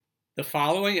The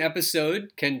following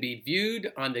episode can be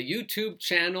viewed on the YouTube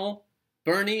channel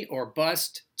Bernie or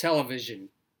Bust Television.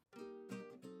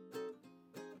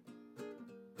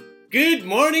 Good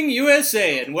morning,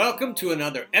 USA, and welcome to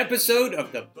another episode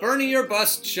of the Bernie or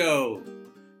Bust Show.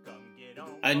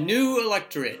 A new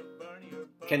electorate.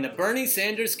 Can the Bernie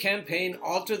Sanders campaign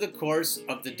alter the course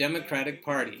of the Democratic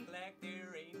Party?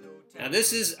 Now,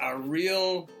 this is a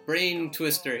real brain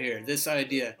twister here, this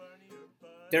idea.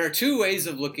 There are two ways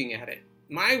of looking at it.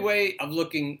 My way of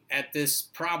looking at this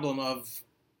problem of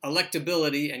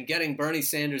electability and getting Bernie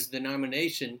Sanders the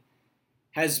nomination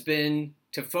has been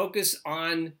to focus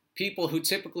on people who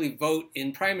typically vote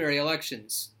in primary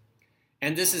elections.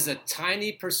 And this is a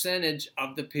tiny percentage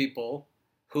of the people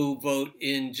who vote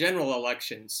in general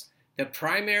elections. The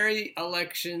primary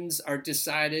elections are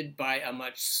decided by a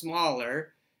much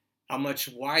smaller, a much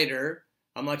wider,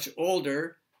 a much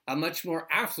older, a much more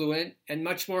affluent and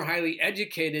much more highly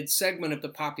educated segment of the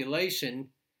population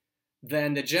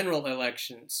than the general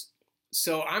elections.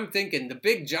 So I'm thinking the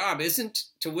big job isn't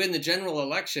to win the general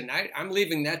election. I'm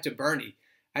leaving that to Bernie.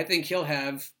 I think he'll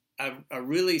have a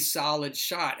really solid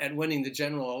shot at winning the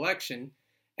general election.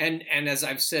 And as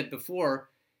I've said before,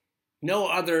 no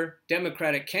other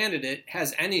Democratic candidate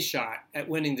has any shot at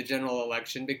winning the general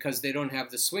election because they don't have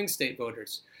the swing state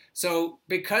voters. So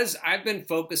because I've been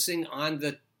focusing on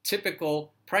the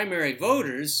typical primary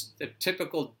voters, the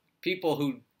typical people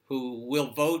who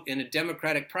will vote in a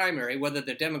Democratic primary, whether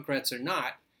they're Democrats or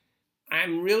not,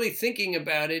 I'm really thinking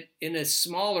about it in a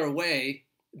smaller way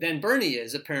than Bernie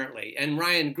is, apparently, and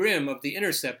Ryan Grim of The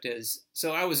Intercept is.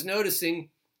 So I was noticing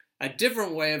a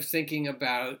different way of thinking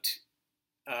about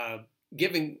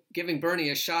giving Bernie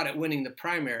a shot at winning the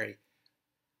primary.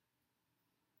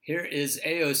 Here is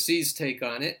AOC's take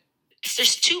on it.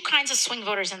 There's two kinds of swing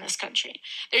voters in this country.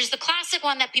 There's the classic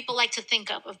one that people like to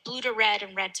think of blue to red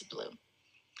and red to blue,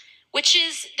 which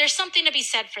is, there's something to be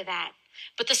said for that.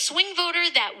 But the swing voter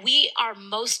that we are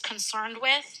most concerned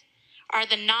with are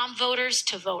the non-voters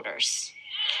to voters.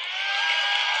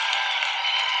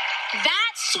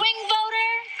 That swing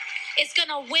voter is going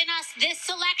to win us this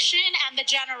election and the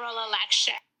general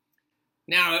election.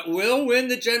 Now, it will win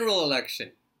the general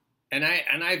election. And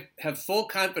I have full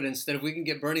confidence that if we can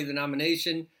get Bernie the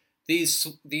nomination,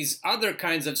 these other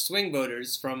kinds of swing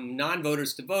voters, from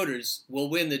non-voters to voters, will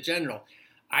win the general.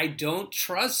 I don't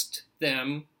trust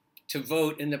them to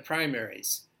vote in the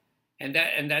primaries, and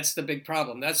that's the big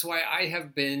problem. That's why I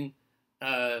have been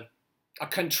a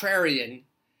contrarian.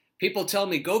 People tell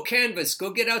me, go canvass,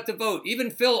 go get out the vote.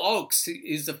 Even Phil Oakes,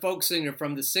 he's the folk singer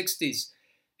from the 60s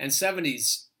and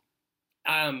 70s.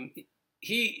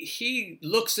 He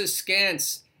looks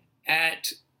askance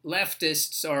at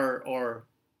leftists or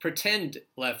pretend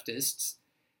leftists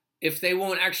if they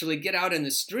won't actually get out in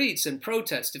the streets and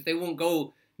protest, if they won't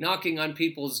go knocking on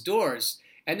people's doors.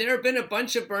 And there have been a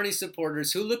bunch of Bernie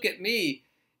supporters who look at me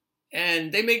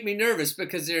and they make me nervous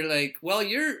because they're like, well,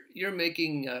 you're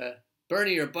making a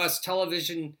Bernie or Bust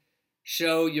television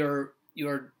show. You're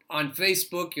on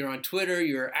Facebook, you're on Twitter,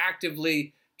 you're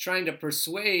actively trying to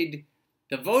persuade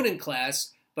the voting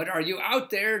class, but are you out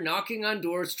there knocking on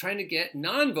doors trying to get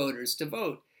non-voters to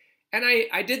vote? And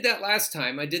I did that last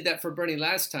time. I did that for Bernie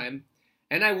last time,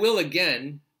 and I will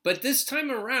again. But this time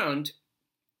around,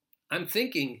 I'm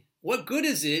thinking, what good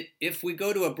is it if we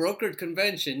go to a brokered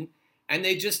convention and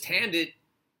they just hand it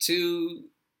to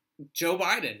Joe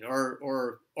Biden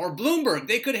or Bloomberg?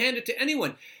 They could hand it to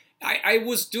anyone. I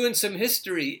was doing some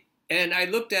history, and I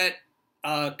looked at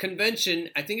a convention,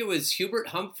 I think it was Hubert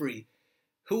Humphrey,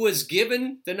 who was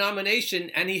given the nomination,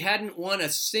 and he hadn't won a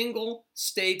single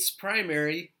state's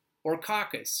primary or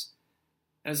caucus.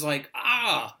 I was like,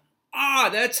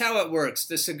 that's how it works.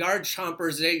 The cigar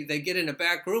chompers, they get in a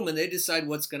back room and they decide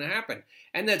what's going to happen.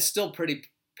 And that's still pretty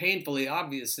painfully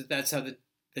obvious that that's how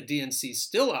the DNC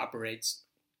still operates.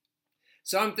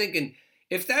 So I'm thinking,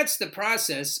 if that's the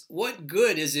process, what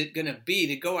good is it going to be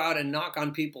to go out and knock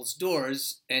on people's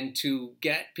doors and to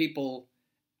get people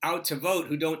out to vote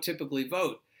who don't typically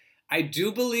vote? I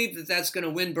do believe that that's going to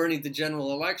win Bernie the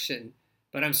general election,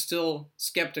 but I'm still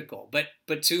skeptical. But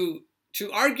to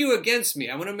argue against me,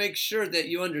 I want to make sure that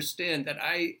you understand that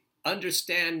I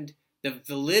understand the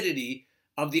validity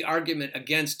of the argument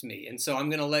against me, and so I'm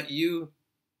going to let you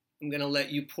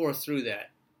pour through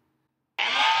that.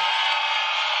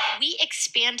 We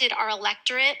expanded our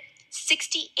electorate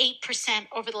 68%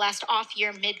 over the last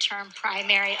off-year midterm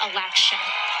primary election.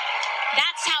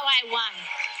 That's how I won.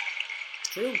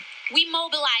 True. We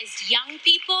mobilized young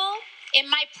people. In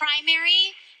my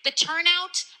primary, the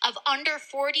turnout of under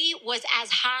 40 was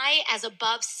as high as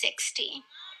above 60.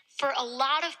 For a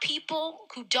lot of people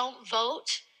who don't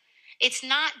vote, it's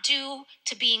not due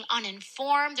to being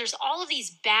uninformed. There's all of these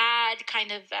bad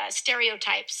kind of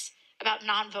stereotypes about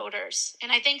non-voters.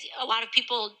 And I think a lot of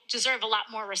people deserve a lot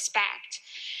more respect,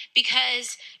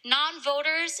 because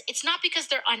non-voters, it's not because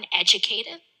they're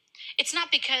uneducated. It's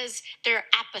not because they're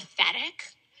apathetic.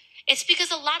 It's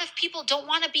because a lot of people don't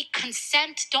want to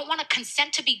consent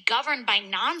to be governed by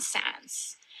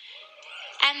nonsense.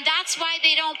 And that's why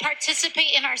they don't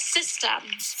participate in our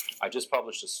systems. I just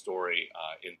published a story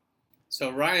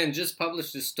So Ryan just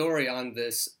published a story on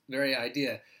this very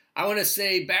idea. I want to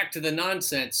say, back to the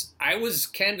nonsense. I was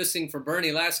canvassing for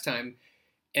Bernie last time,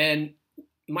 and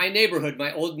my neighborhood,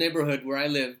 my old neighborhood where I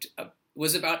lived,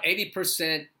 was about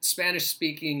 80%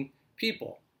 Spanish-speaking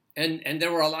people. And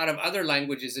there were a lot of other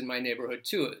languages in my neighborhood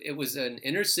too. It was an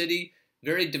inner city,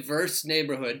 very diverse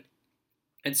neighborhood.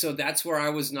 And so that's where I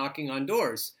was knocking on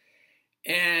doors.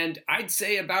 And I'd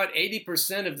say about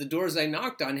 80% of the doors I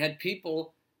knocked on had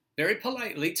people very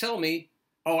politely tell me,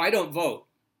 oh, I don't vote.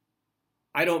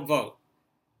 I don't vote.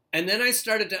 And then I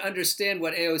started to understand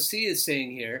what AOC is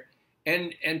saying here.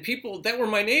 And people that were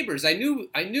my neighbors, I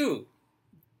knew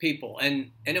people.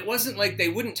 And it wasn't like they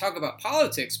wouldn't talk about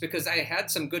politics, because I had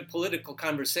some good political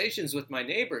conversations with my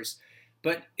neighbors.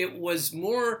 But it was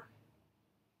more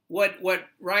what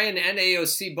Ryan and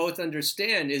AOC both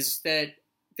understand is that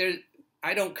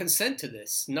I don't consent to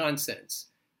this nonsense.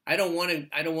 I don't want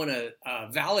to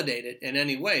validate it in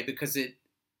any way, because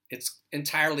it's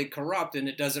entirely corrupt and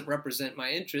it doesn't represent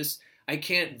my interests. I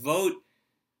can't vote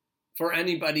for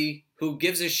anybody who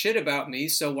gives a shit about me,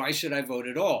 so why should I vote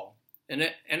at all?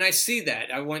 And I see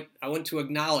that. I want to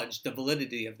acknowledge the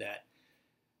validity of that.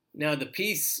 Now, the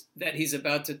piece that he's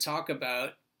about to talk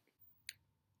about,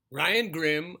 Ryan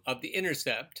Grim of The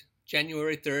Intercept,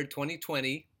 January 3rd,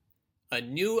 2020, A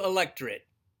New Electorate.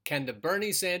 Can the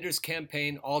Bernie Sanders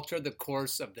campaign alter the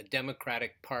course of the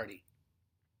Democratic Party?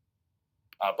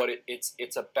 but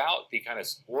it's about the kind of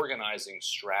organizing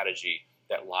strategy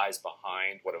that lies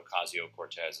behind what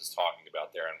Ocasio-Cortez is talking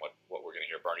about there, and what we're going to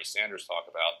hear Bernie Sanders talk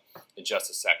about in just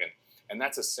a second. And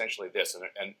that's essentially this,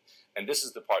 and this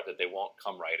is the part that they won't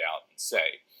come right out and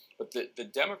say. But the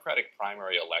Democratic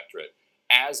primary electorate,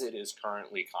 as it is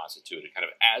currently constituted, kind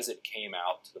of as it came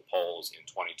out to the polls in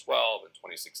 2012 and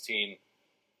 2016,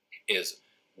 is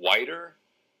whiter,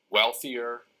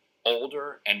 wealthier,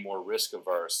 older, and more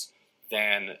risk-averse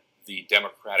than the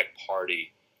Democratic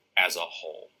Party as a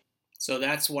whole. So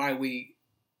that's why we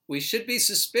should be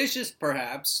suspicious,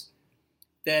 perhaps,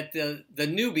 that the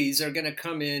newbies are going to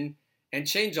come in and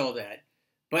change all that.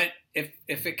 But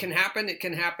if it can happen, it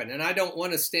can happen. And I don't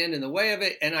want to stand in the way of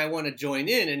it, and I want to join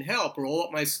in and help, roll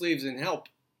up my sleeves and help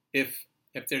if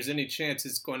there's any chance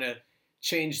it's going to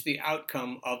change the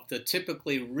outcome of the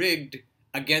typically rigged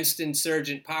against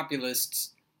insurgent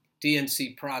populists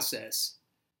DNC process.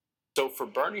 So for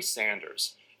Bernie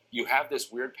Sanders, you have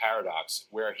this weird paradox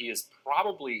where he is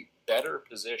probably better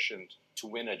positioned to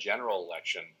win a general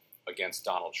election against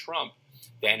Donald Trump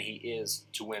than he is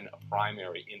to win a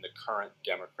primary in the current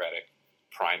Democratic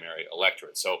primary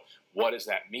electorate. So what does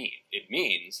that mean? It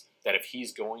means that if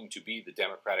he's going to be the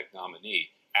Democratic nominee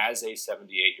as a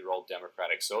 78-year-old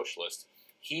Democratic socialist,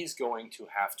 he's going to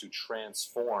have to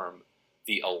transform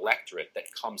the electorate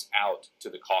that comes out to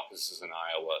the caucuses in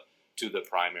Iowa, to the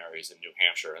primaries in New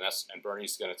Hampshire. And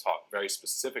Bernie's going to talk very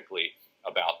specifically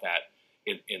about that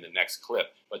in the next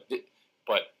clip.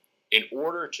 But in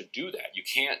order to do that, you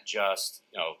can't just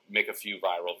make a few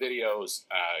viral videos,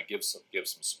 give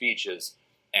some speeches,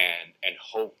 and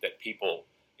hope that people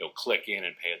click in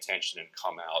and pay attention and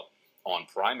come out on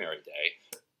primary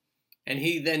day. And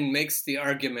he then makes the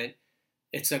argument,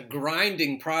 it's a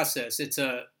grinding process.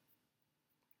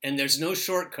 And there's no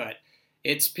shortcut.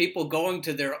 It's people going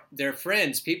to their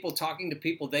friends, people talking to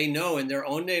people they know in their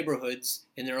own neighborhoods,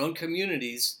 in their own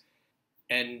communities,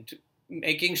 and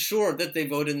making sure that they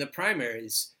vote in the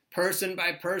primaries, person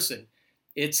by person.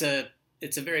 It's a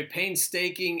very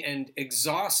painstaking and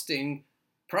exhausting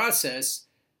process,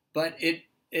 but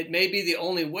it may be the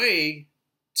only way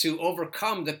to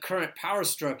overcome the current power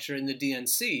structure in the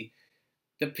DNC.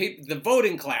 The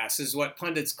voting class is what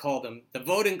pundits call them. The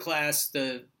voting class,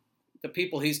 the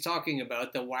people he's talking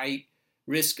about, the white,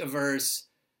 risk-averse,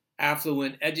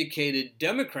 affluent, educated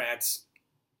Democrats,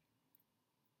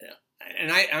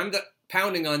 and I'm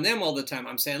pounding on them all the time.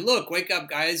 I'm saying, look, wake up,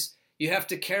 guys. You have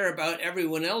to care about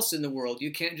everyone else in the world.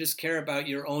 You can't just care about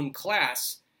your own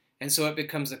class. And so it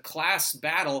becomes a class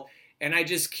battle, and I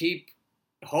just keep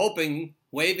hoping,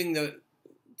 waving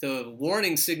the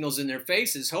warning signals in their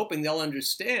faces, hoping they'll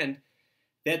understand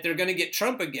that they're going to get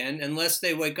Trump again unless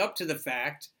they wake up to the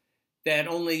fact that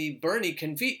only Bernie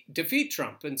can defeat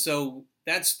Trump. And so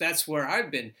that's where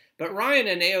I've been. But Ryan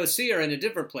and AOC are in a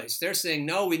different place. They're saying,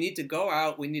 no, we need to go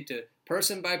out. We need to,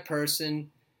 person by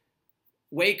person,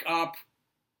 wake up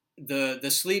the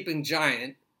sleeping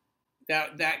giant.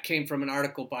 That came from an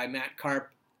article by Matt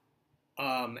Karp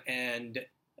and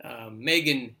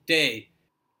Megan Day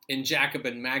in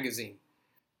Jacobin magazine.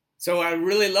 So I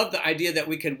really love the idea that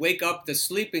we could wake up the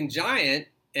sleeping giant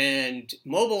and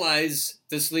mobilize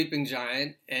the sleeping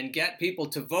giant and get people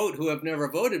to vote who have never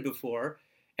voted before.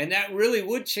 And that really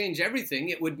would change everything.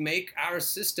 It would make our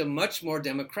system much more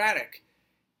democratic.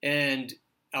 And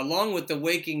along with the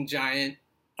waking giant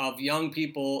of young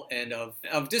people and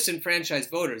of disenfranchised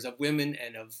voters, of women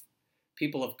and of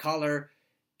people of color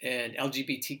and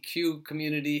LGBTQ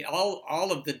community,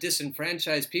 all of the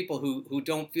disenfranchised people who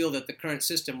don't feel that the current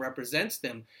system represents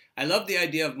them. I love the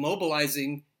idea of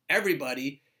mobilizing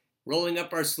everybody, rolling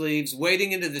up our sleeves,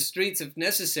 wading into the streets if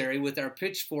necessary, with our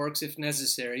pitchforks if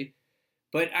necessary.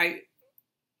 But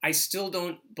I still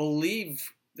don't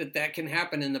believe that can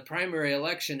happen in the primary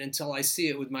election until I see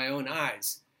it with my own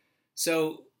eyes.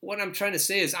 So what I'm trying to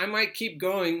say is I might keep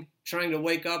going, trying to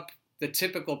wake up the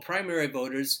typical primary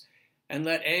voters and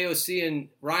let AOC and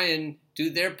Ryan do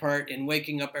their part in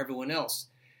waking up everyone else.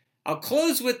 I'll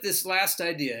close with this last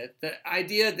idea, the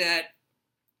idea that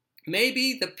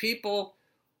maybe the people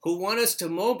who want us to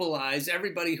mobilize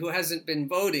everybody who hasn't been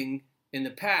voting in the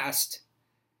past,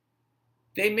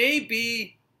 they may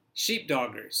be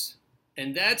sheepdoggers.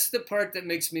 And that's the part that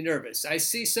makes me nervous. I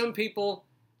see some people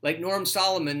like Norm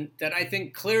Solomon that I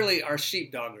think clearly are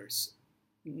sheepdoggers,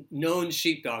 known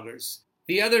sheepdoggers.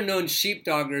 The other known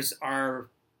sheepdoggers are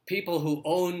people who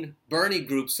own Bernie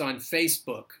groups on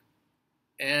Facebook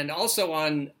and also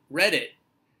on Reddit.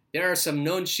 There are some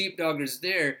known sheepdoggers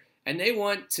there, and they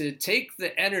want to take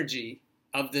the energy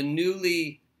of the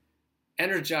newly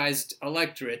energized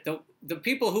electorate, the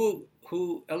people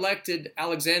who elected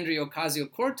Alexandria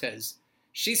Ocasio-Cortez.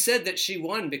 She said that she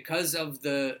won because of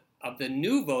the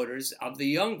new voters, of the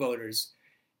young voters.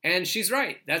 And she's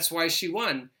right. That's why she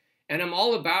won. And I'm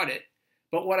all about it.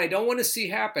 But what I don't want to see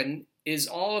happen is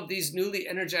all of these newly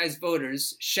energized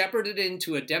voters shepherded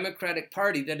into a Democratic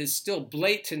Party that is still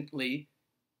blatantly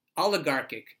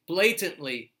oligarchic,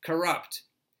 blatantly corrupt,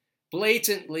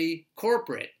 blatantly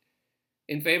corporate,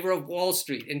 in favor of Wall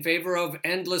Street, in favor of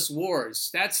endless wars.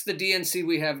 That's the DNC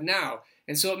we have now.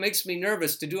 And so it makes me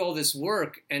nervous to do all this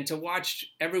work and to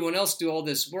watch everyone else do all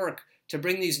this work to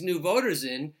bring these new voters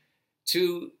in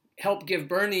to help give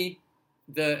Bernie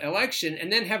the election, and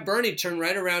then have Bernie turn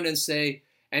right around and say,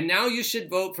 and now you should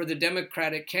vote for the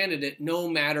Democratic candidate no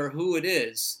matter who it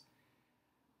is.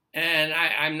 And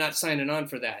I'm not signing on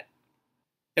for that.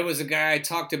 There was a guy I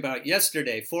talked about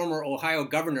yesterday, former Ohio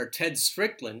Governor Ted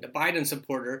Strickland, a Biden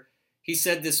supporter. He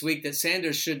said this week that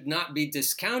Sanders should not be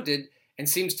discounted and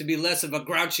seems to be less of a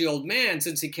grouchy old man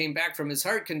since he came back from his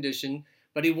heart condition,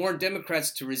 but he warned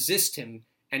Democrats to resist him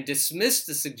and dismissed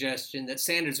the suggestion that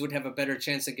Sanders would have a better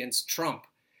chance against Trump.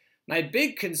 My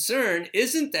big concern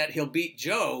isn't that he'll beat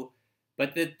Joe,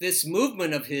 but that this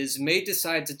movement of his may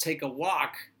decide to take a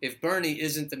walk if Bernie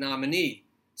isn't the nominee,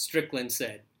 Strickland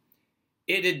said.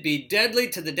 It'd be deadly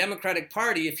to the Democratic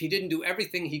Party if he didn't do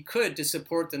everything he could to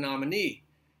support the nominee.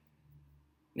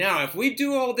 Now, if we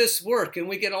do all this work and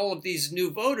we get all of these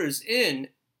new voters in,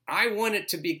 I want it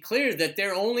to be clear that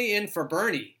they're only in for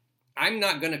Bernie. I'm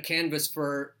not going to canvass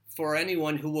for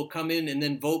anyone who will come in and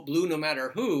then vote blue no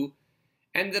matter who.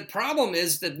 And the problem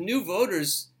is that new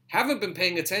voters haven't been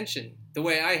paying attention the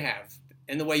way I have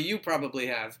and the way you probably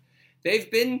have.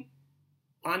 They've been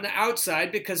on the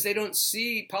outside because they don't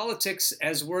see politics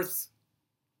as worth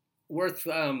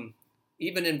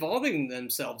even involving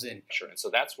themselves in. Sure, and so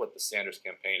that's what the Sanders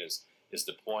campaign is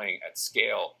deploying at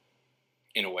scale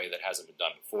in a way that hasn't been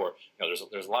done before. You know,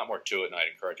 there's a lot more to it, and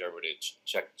I'd encourage everybody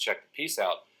to check the piece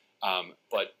out.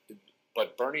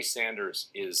 But Bernie Sanders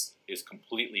is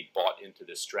completely bought into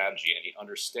this strategy, and he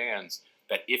understands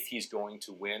that if he's going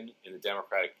to win in the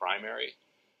Democratic primary,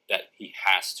 that he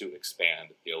has to expand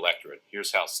the electorate.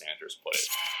 Here's how Sanders put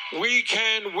it. We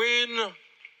can win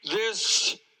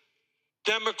this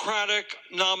Democratic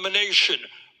nomination,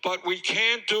 but we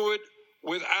can't do it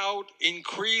without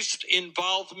increased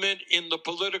involvement in the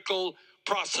political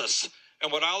process.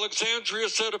 And what Alexandria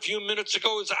said a few minutes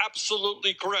ago is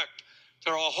absolutely correct.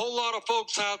 There are a whole lot of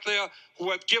folks out there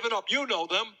who have given up. You know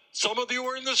them. Some of you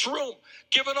are in this room.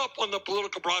 Given up on the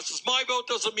political process. My vote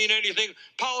doesn't mean anything.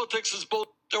 Politics is bull.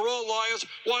 They're all liars.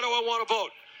 Why do I want to vote?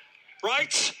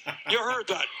 Right? You heard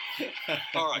that.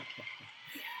 All right.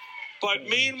 But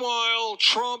meanwhile,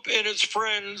 Trump and his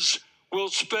friends will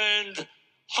spend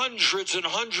hundreds and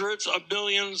hundreds of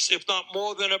millions, if not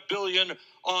more than $1 billion,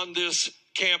 on this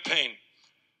campaign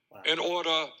in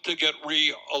order to get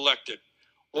re-elected.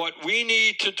 What we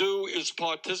need to do is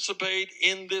participate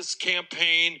in this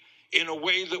campaign in a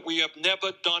way that we have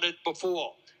never done it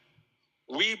before.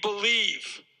 We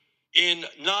believe in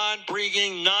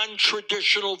bringing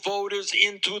non-traditional voters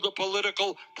into the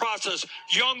political process,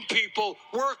 young people,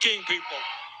 working people.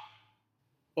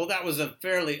 Well, that was a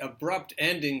fairly abrupt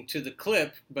ending to the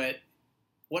clip, but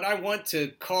what I want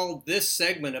to call this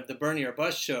segment of the Bernie or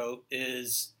Bust show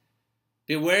is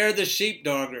beware the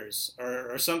sheepdoggers,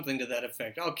 or something to that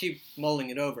effect. I'll keep mulling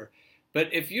it over.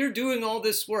 But if you're doing all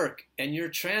this work and you're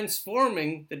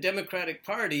transforming the Democratic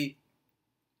Party,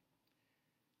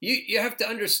 you have to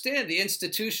understand the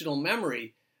institutional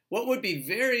memory. What would be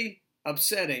very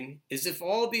upsetting is if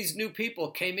all these new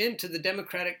people came into the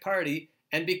Democratic Party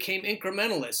and became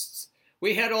incrementalists.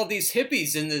 We had all these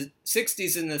hippies in the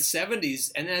 60s and the 70s,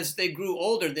 and as they grew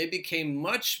older, they became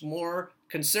much more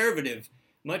conservative,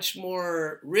 much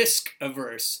more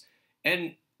risk-averse,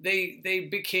 and they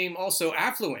became also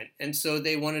affluent, and so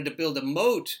they wanted to build a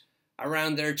moat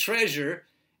around their treasure,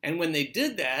 and when they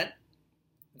did that,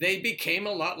 they became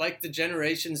a lot like the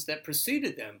generations that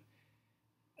preceded them.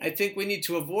 I think we need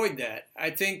to avoid that. I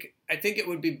think it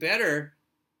would be better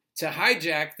to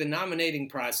hijack the nominating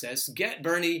process, get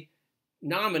Bernie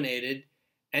nominated,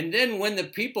 and then when the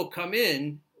people come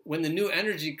in, when the new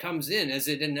energy comes in, as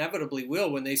it inevitably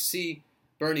will when they see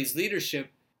Bernie's leadership,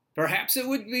 perhaps it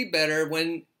would be better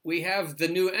when we have the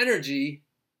new energy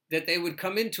that they would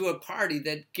come into a party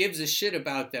that gives a shit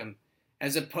about them,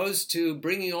 as opposed to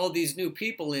bringing all these new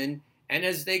people in, and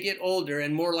as they get older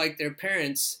and more like their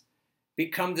parents,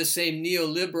 become the same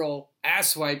neoliberal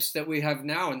asswipes that we have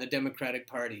now in the Democratic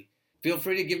Party. Feel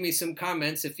free to give me some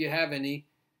comments if you have any,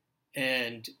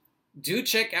 and do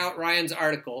check out Ryan's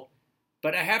article.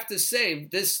 But I have to say,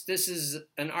 this is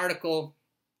an article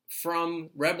from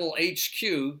Rebel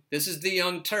HQ. This is the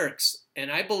Young Turks,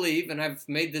 and I believe, and I've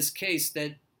made this case,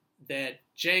 that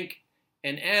Cenk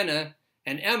and Anna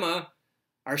and Emma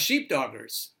are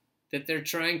sheepdoggers, that they're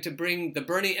trying to bring the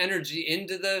Bernie energy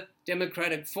into the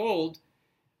Democratic fold.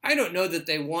 I don't know that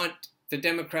they want the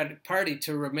Democratic Party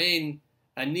to remain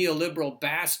a neoliberal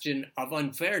bastion of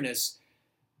unfairness,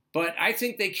 but I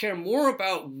think they care more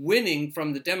about winning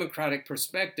from the Democratic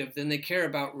perspective than they care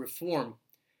about reform.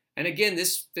 And again,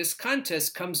 this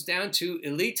contest comes down to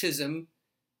elitism,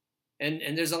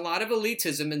 and there's a lot of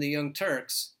elitism in the Young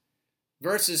Turks,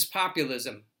 versus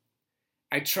populism.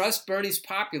 I trust Bernie's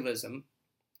populism.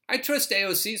 I trust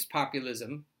AOC's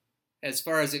populism as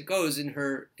far as it goes in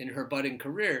her budding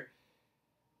career.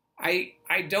 I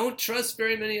don't trust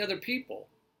very many other people.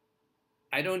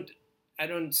 I don't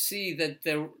see that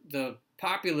the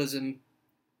populism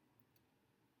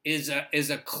is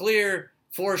a clear,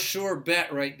 for sure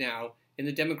bet right now in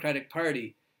the Democratic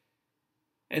Party.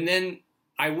 And then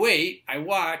I wait, I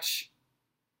watch,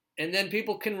 and then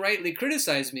people can rightly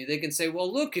criticize me. They can say,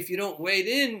 well, look, if you don't wade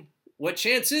in, what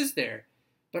chance is there?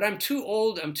 But I'm too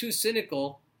old, I'm too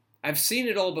cynical. I've seen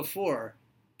it all before.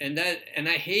 And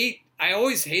I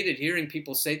always hated hearing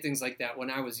people say things like that when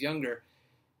I was younger.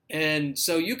 And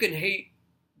so you can hate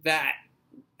that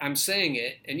I'm saying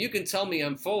it, and you can tell me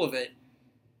I'm full of it,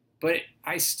 but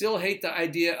I still hate the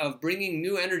idea of bringing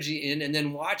new energy in and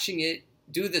then watching it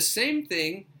do the same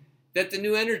thing that the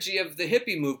new energy of the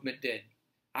hippie movement did.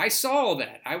 I saw all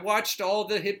that. I watched all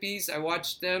the hippies. I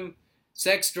watched them,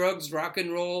 sex, drugs, rock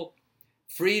and roll,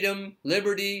 freedom,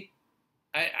 liberty.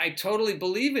 I totally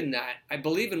believe in that. I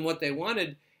believe in what they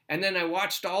wanted. And then I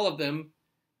watched all of them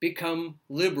become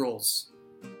liberals.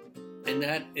 And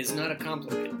that is not a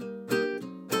compliment.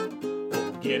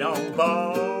 Get on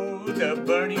board the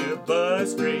Bernie or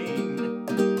Bust train.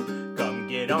 Come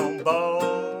get on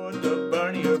board the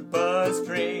Bernie or Bust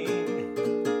train.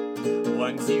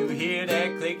 Once you hear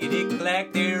that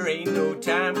clickety-clack, there ain't no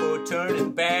time for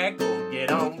turning back. Go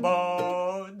get on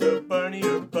board the Bernie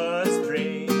or Bust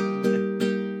train.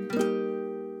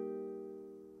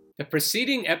 The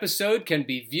preceding episode can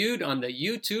be viewed on the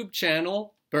YouTube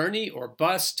channel Bernie or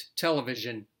Bust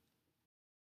Television.